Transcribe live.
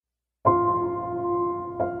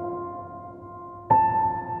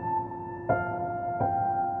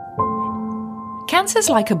Cancer's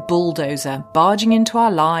like a bulldozer barging into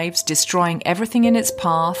our lives, destroying everything in its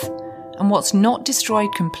path, and what's not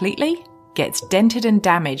destroyed completely gets dented and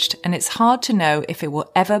damaged, and it's hard to know if it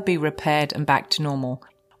will ever be repaired and back to normal.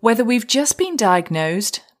 Whether we've just been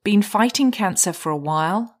diagnosed, been fighting cancer for a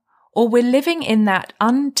while, or we're living in that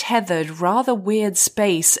untethered, rather weird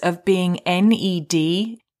space of being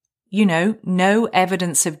NED, no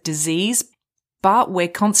evidence of disease, but we're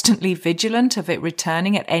constantly vigilant of it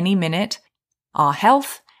returning at any minute, our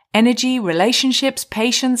health, energy, relationships,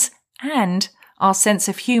 patience, and our sense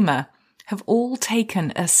of humour have all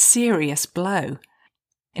taken a serious blow.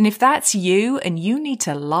 And if that's you and you need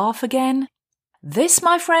to laugh again, this,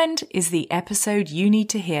 my friend, is the episode you need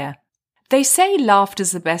to hear. They say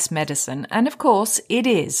laughter's the best medicine, and of course it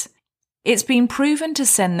is. It's been proven to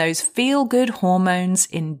send those feel-good hormones,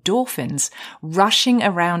 endorphins, rushing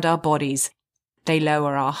around our bodies. They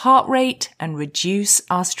lower our heart rate and reduce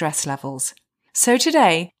our stress levels. So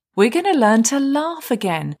today, we're going to learn to laugh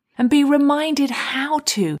again and be reminded how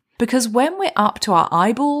to, because when we're up to our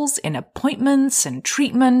eyeballs in appointments and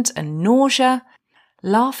treatment and nausea,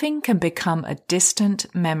 laughing can become a distant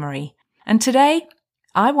memory. And today,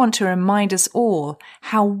 I want to remind us all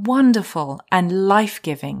how wonderful and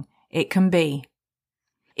life-giving it can be.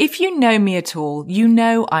 If you know me at all, you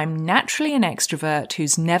know I'm naturally an extrovert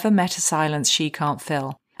who's never met a silence she can't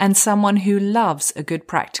fill, and someone who loves a good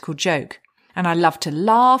practical joke. And I love to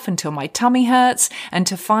laugh until my tummy hurts and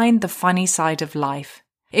to find the funny side of life.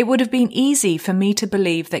 It would have been easy for me to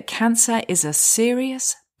believe that cancer is a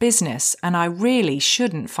serious business and I really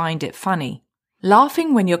shouldn't find it funny.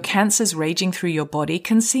 Laughing when your cancer's raging through your body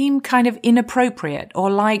can seem kind of inappropriate or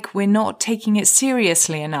like we're not taking it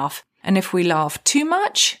seriously enough. And if we laugh too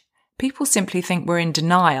much, people simply think we're in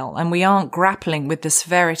denial and we aren't grappling with the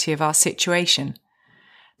severity of our situation.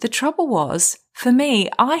 The trouble was, for me,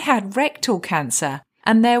 I had rectal cancer,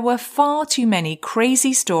 and there were far too many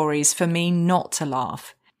crazy stories for me not to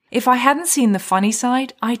laugh. If I hadn't seen the funny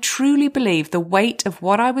side, I truly believe the weight of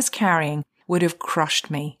what I was carrying would have crushed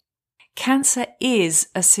me. Cancer is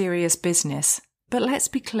a serious business, but let's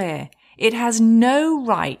be clear, it has no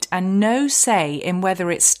right and no say in whether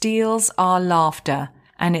it steals our laughter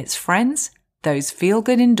and its friends, those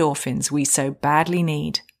feel-good endorphins we so badly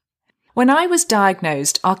need. When I was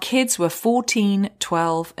diagnosed, our kids were 14,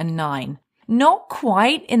 12, and 9. Not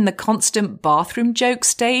quite in the constant bathroom joke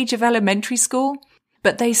stage of elementary school,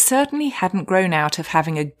 but they certainly hadn't grown out of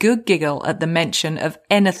having a good giggle at the mention of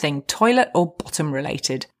anything toilet or bottom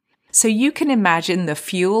related. So you can imagine the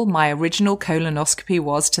fuel my original colonoscopy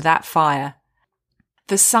was to that fire.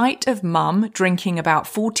 The sight of Mum drinking about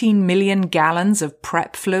 14 million gallons of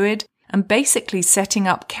prep fluid and basically setting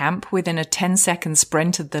up camp within a 10-second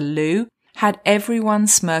sprint of the loo had everyone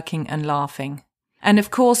smirking and laughing. And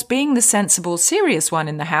of course, being the sensible, serious one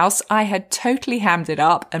in the house, I had totally hammed it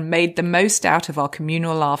up and made the most out of our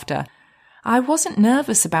communal laughter. I wasn't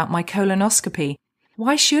nervous about my colonoscopy.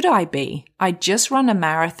 Why should I be? I'd just run a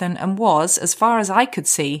marathon and was, as far as I could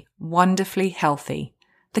see, wonderfully healthy.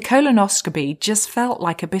 The colonoscopy just felt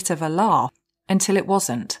like a bit of a laugh, until it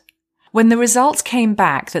wasn't. When the results came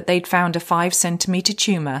back that they'd found a 5-centimetre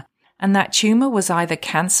tumour, and that tumour was either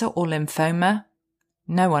cancer or lymphoma,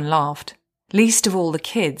 no one laughed. Least of all the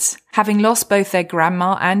kids. Having lost both their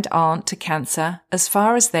grandma and aunt to cancer, as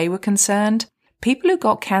far as they were concerned, people who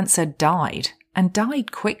got cancer died, and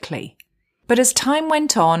died quickly. But as time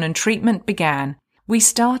went on and treatment began, we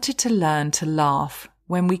started to learn to laugh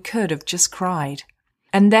when we could have just cried.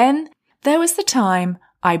 And then there was the time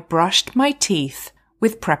I brushed my teeth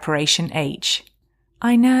with Preparation H.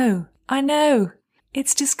 I know,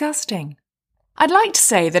 it's disgusting. I'd like to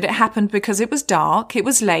say that it happened because it was dark, it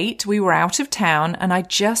was late, we were out of town, and I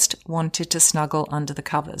just wanted to snuggle under the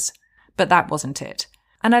covers. But that wasn't it.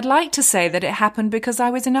 And I'd like to say that it happened because I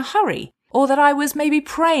was in a hurry, or that I was maybe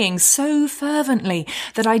praying so fervently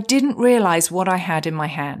that I didn't realize what I had in my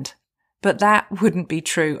hand. But that wouldn't be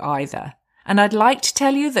true either. And I'd like to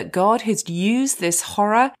tell you that God has used this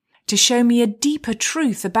horror to show me a deeper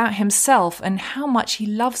truth about himself and how much he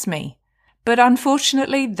loves me. But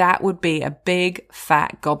unfortunately, that would be a big,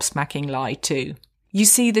 fat, gobsmacking lie too. You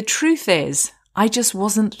see, the truth is, I just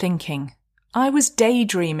wasn't thinking. I was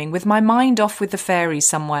daydreaming with my mind off with the fairies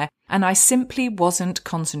somewhere, and I simply wasn't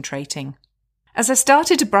concentrating. As I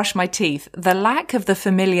started to brush my teeth, the lack of the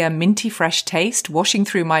familiar minty fresh taste washing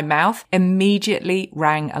through my mouth immediately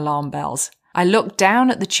rang alarm bells. I looked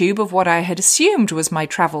down at the tube of what I had assumed was my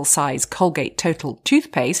travel size Colgate Total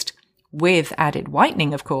toothpaste, with added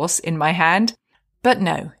whitening, of course, in my hand. But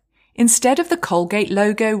no. Instead of the Colgate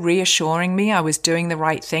logo reassuring me I was doing the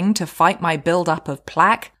right thing to fight my build-up of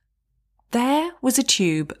plaque, There was a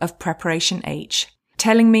tube of Preparation H,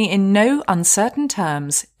 telling me in no uncertain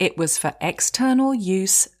terms it was for external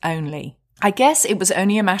use only. I guess it was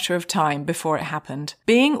only a matter of time before it happened.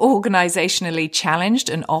 Being organisationally challenged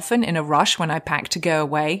and often in a rush when I pack to go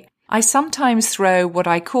away, I sometimes throw what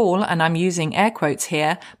I call, and I'm using air quotes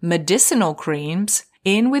here, medicinal creams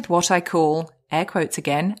in with what I call, air quotes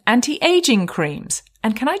again, anti-aging creams.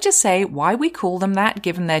 And can I just say why we call them that,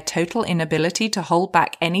 given their total inability to hold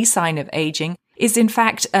back any sign of aging, is in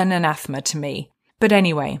fact an anathema to me. But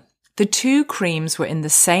anyway, the two creams were in the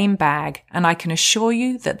same bag, and I can assure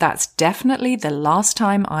you that that's definitely the last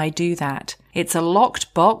time I do that. It's a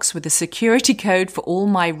locked box with a security code for all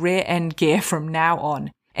my rear end gear from now on.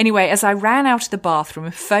 Anyway, as I ran out of the bathroom,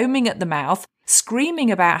 foaming at the mouth, screaming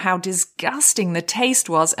about how disgusting the taste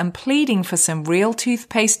was and pleading for some real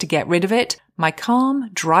toothpaste to get rid of it, my calm,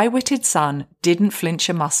 dry-witted son didn't flinch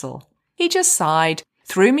a muscle. He just sighed,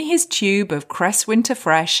 threw me his tube of Crest Winter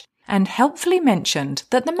Fresh, and helpfully mentioned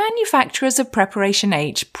that the manufacturers of Preparation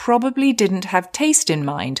H probably didn't have taste in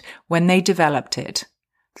mind when they developed it.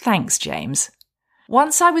 Thanks, James.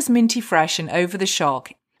 Once I was minty fresh and over the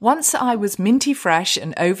shock,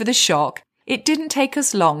 it didn't take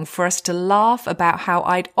us long for us to laugh about how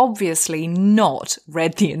I'd obviously not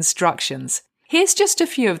read the instructions. Here's just a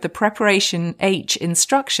few of the Preparation H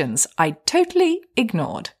instructions I totally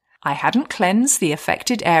ignored. I hadn't cleansed the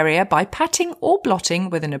affected area by patting or blotting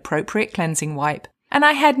with an appropriate cleansing wipe, and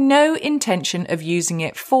I had no intention of using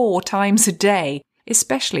it 4 times a day,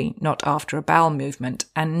 especially not after a bowel movement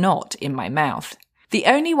and not in my mouth. The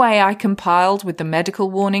only way I compiled with the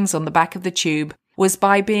medical warnings on the back of the tube was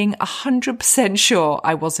by being 100% sure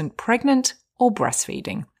I wasn't pregnant or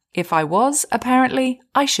breastfeeding. If I was, apparently,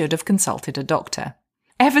 I should have consulted a doctor.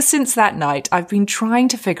 Ever since that night, I've been trying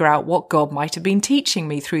to figure out what God might have been teaching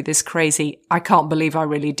me through this crazy, I can't believe I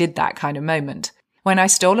really did that kind of moment. When I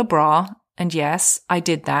stole a bra, and yes, I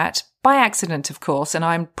did that, by accident of course, and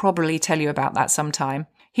I'll probably tell you about that sometime,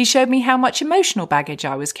 he showed me how much emotional baggage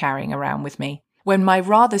I was carrying around with me. When my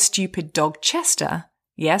rather stupid dog Chester,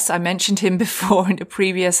 yes, I mentioned him before in a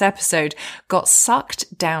previous episode, got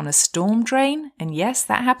sucked down a storm drain, and yes,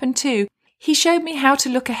 that happened too, he showed me how to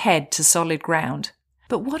look ahead to solid ground.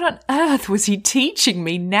 But what on earth was he teaching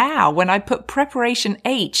me now when I put Preparation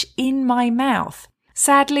H in my mouth?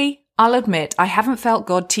 Sadly, I'll admit I haven't felt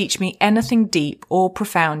God teach me anything deep or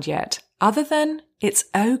profound yet, other than it's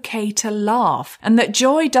okay to laugh, and that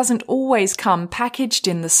joy doesn't always come packaged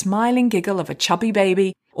in the smiling giggle of a chubby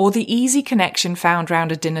baby or the easy connection found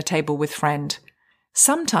round a dinner table with friend.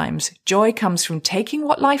 Sometimes joy comes from taking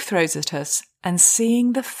what life throws at us and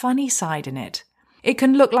seeing the funny side in it. It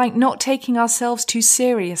can look like not taking ourselves too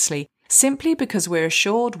seriously, simply because we're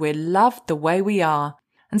assured we're loved the way we are,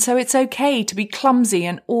 and so it's okay to be clumsy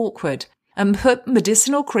and awkward, and put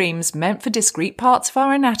medicinal creams meant for discrete parts of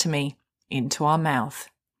our anatomy into our mouth.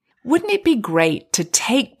 Wouldn't it be great to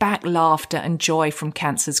take back laughter and joy from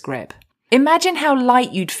cancer's grip? Imagine how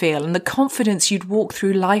light you'd feel and the confidence you'd walk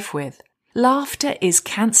through life with. Laughter is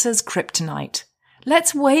cancer's kryptonite.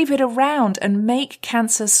 Let's wave it around and make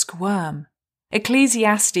cancer squirm.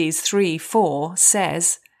 Ecclesiastes 3:4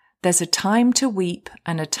 says, "There's a time to weep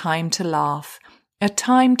and a time to laugh, a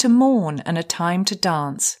time to mourn and a time to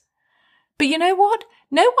dance." But you know what?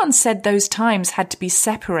 No one said those times had to be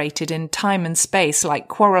separated in time and space like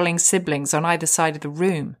quarrelling siblings on either side of the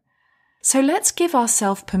room. So let's give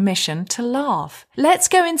ourselves permission to laugh. Let's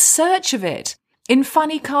go in search of it. In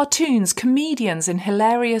funny cartoons, comedians, and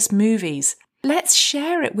hilarious movies. Let's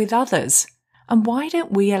share it with others. And why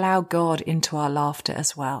don't we allow God into our laughter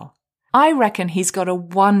as well? I reckon he's got a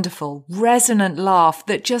wonderful, resonant laugh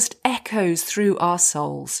that just echoes through our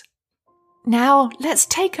souls. Now, let's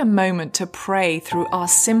take a moment to pray through our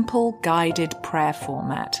simple guided prayer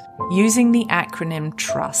format, using the acronym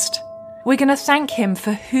TRUST. We're going to thank him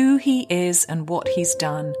for who he is and what he's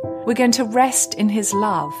done. We're going to rest in his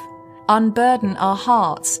love, unburden our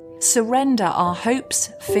hearts, surrender our hopes,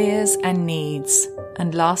 fears, and needs.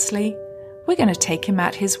 And lastly, we're going to take him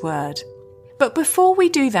at his word. But before we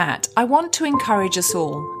do that, I want to encourage us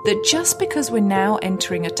all that just because we're now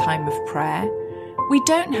entering a time of prayer, we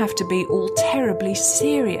don't have to be all terribly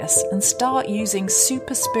serious and start using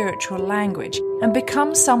super spiritual language and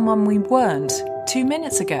become someone we weren't 2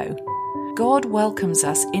 minutes ago. God welcomes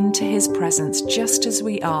us into his presence just as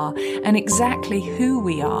we are and exactly who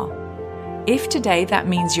we are. If today that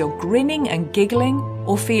means you're grinning and giggling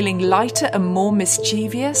or feeling lighter and more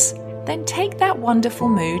mischievous, then take that wonderful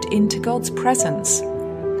mood into God's presence.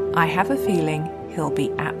 I have a feeling he'll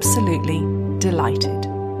be absolutely delighted.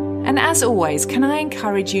 And as always, can I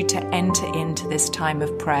encourage you to enter into this time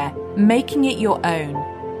of prayer, making it your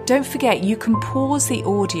own? Don't forget, you can pause the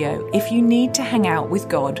audio if you need to hang out with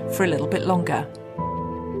God for a little bit longer.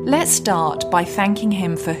 Let's start by thanking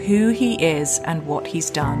Him for who He is and what He's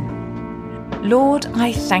done. Lord,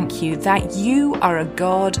 I thank You that You are a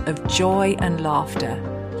God of joy and laughter.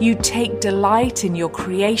 You take delight in Your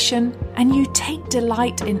creation and You take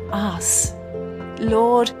delight in us.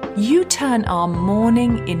 Lord, You turn our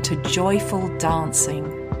mourning into joyful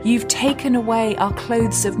dancing. You've taken away our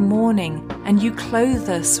clothes of mourning and You clothe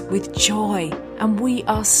us with joy, and we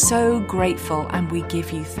are so grateful and we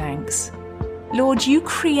give You thanks. Lord, You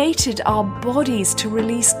created our bodies to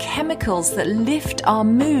release chemicals that lift our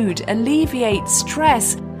mood, alleviate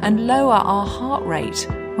stress, and lower our heart rate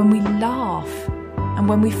when we laugh and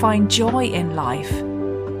when we find joy in life.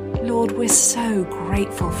 Lord, we're so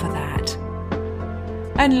grateful for that.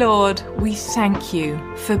 And Lord, we thank You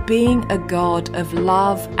for being a God of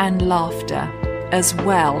love and laughter, as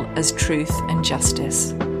well as truth and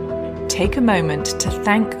justice. Take a moment to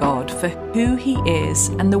thank God for who He is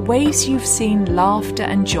and the ways You've seen laughter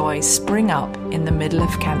and joy spring up in the middle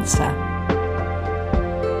of cancer.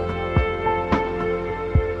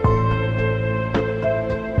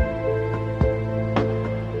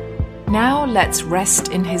 Now let's rest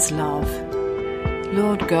in His love.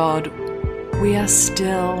 Lord God, we are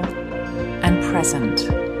still and present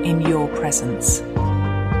in Your presence.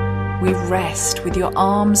 We rest with Your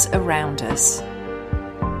arms around us.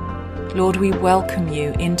 Lord, we welcome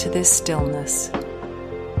You into this stillness.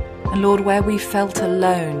 And Lord, where we felt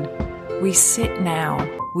alone, we sit now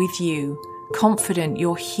with You, confident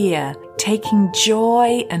You're here, taking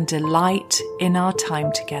joy and delight in our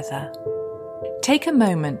time together. Take a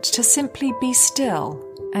moment to simply be still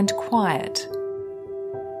and quiet,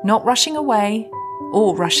 not rushing away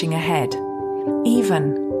or rushing ahead,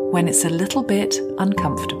 even when it's a little bit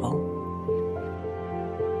uncomfortable.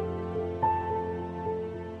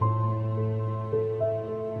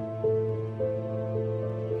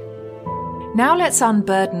 Now let's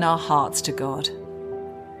unburden our hearts to God.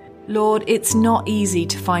 Lord, it's not easy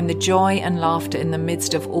to find the joy and laughter in the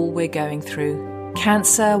midst of all we're going through.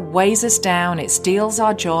 Cancer weighs us down, it steals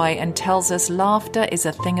our joy and tells us laughter is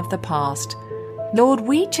a thing of the past. Lord,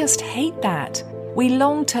 we just hate that. We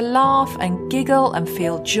long to laugh and giggle and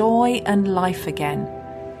feel joy and life again.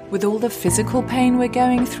 With all the physical pain we're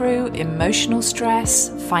going through, emotional stress,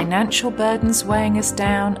 financial burdens weighing us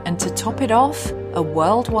down, and to top it off, a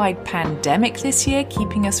worldwide pandemic this year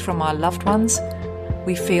keeping us from our loved ones,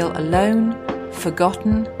 we feel alone,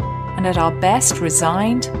 forgotten, and at our best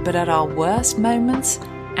resigned, but at our worst moments,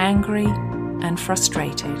 angry and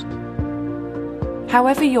frustrated.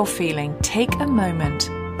 However you're feeling, take a moment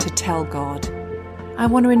to tell God. I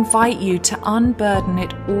want to invite you to unburden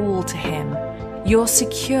it all to Him. You're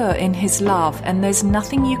secure in His love, and there's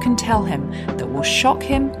nothing you can tell Him that will shock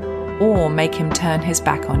Him or make Him turn His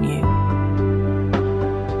back on you.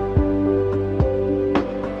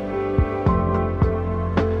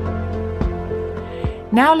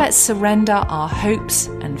 Now let's surrender our hopes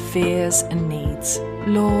and fears and needs.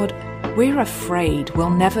 Lord, we're afraid we'll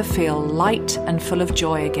never feel light and full of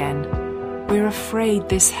joy again. We're afraid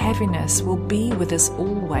this heaviness will be with us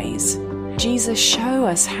always. Jesus, show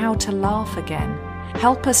us how to laugh again.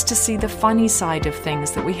 Help us to see the funny side of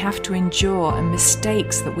things that we have to endure and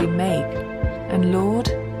mistakes that we make. And Lord,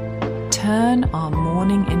 turn our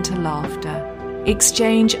mourning into laughter.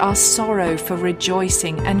 Exchange our sorrow for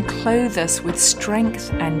rejoicing and clothe us with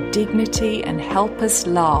strength and dignity and help us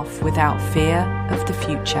laugh without fear of the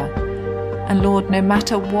future. And Lord, no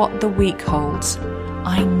matter what the week holds,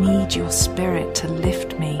 I need Your Spirit to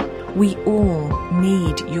lift me. We all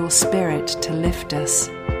need Your Spirit to lift us.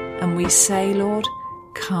 And we say, Lord,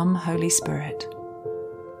 come, Holy Spirit.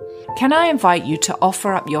 Can I invite you to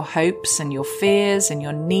offer up your hopes and your fears and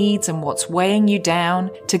your needs and what's weighing you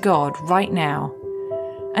down to God right now?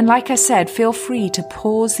 And like I said, feel free to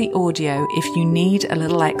pause the audio if you need a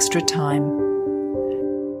little extra time.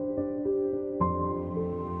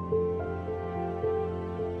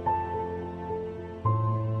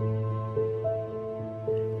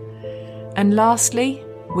 And lastly,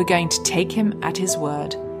 we're going to take Him at His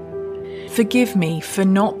word. Forgive me for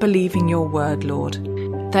not believing Your word, Lord,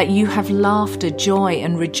 that You have laughter, joy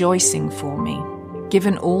and rejoicing for me.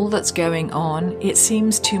 Given all that's going on, it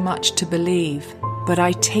seems too much to believe, but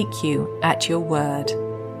I take You at Your word.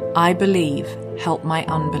 I believe, help my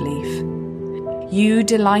unbelief. You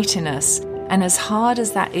delight in us, and as hard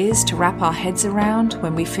as that is to wrap our heads around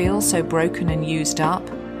when we feel so broken and used up,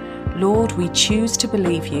 Lord, we choose to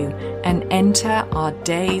believe You and enter our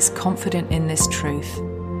days confident in this truth.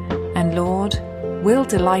 And Lord, we'll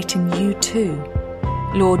delight in you too.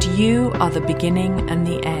 Lord, you are the beginning and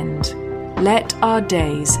the end. Let our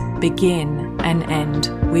days begin and end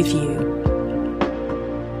with you.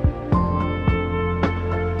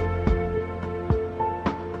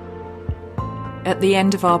 At the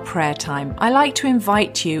end of our prayer time, I like to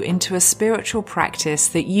invite you into a spiritual practice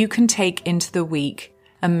that you can take into the week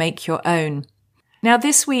and make your own. Now,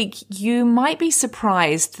 this week, you might be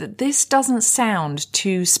surprised that this doesn't sound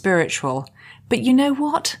too spiritual, but you know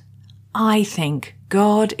what? I think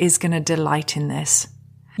God is going to delight in this.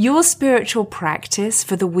 Your spiritual practice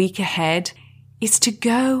for the week ahead is to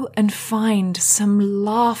go and find some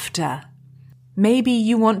laughter. Maybe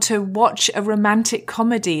you want to watch a romantic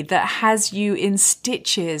comedy that has you in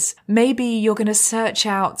stitches. Maybe you're going to search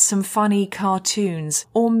out some funny cartoons.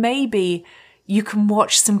 Or maybe you can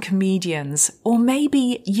watch some comedians. Or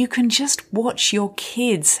maybe you can just watch your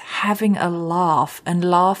kids having a laugh and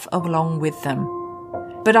laugh along with them.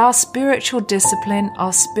 But our spiritual discipline,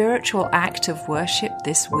 our spiritual act of worship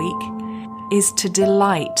this week is to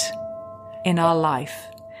delight in our life,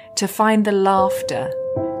 to find the laughter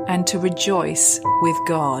and to rejoice with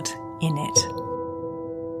God in it.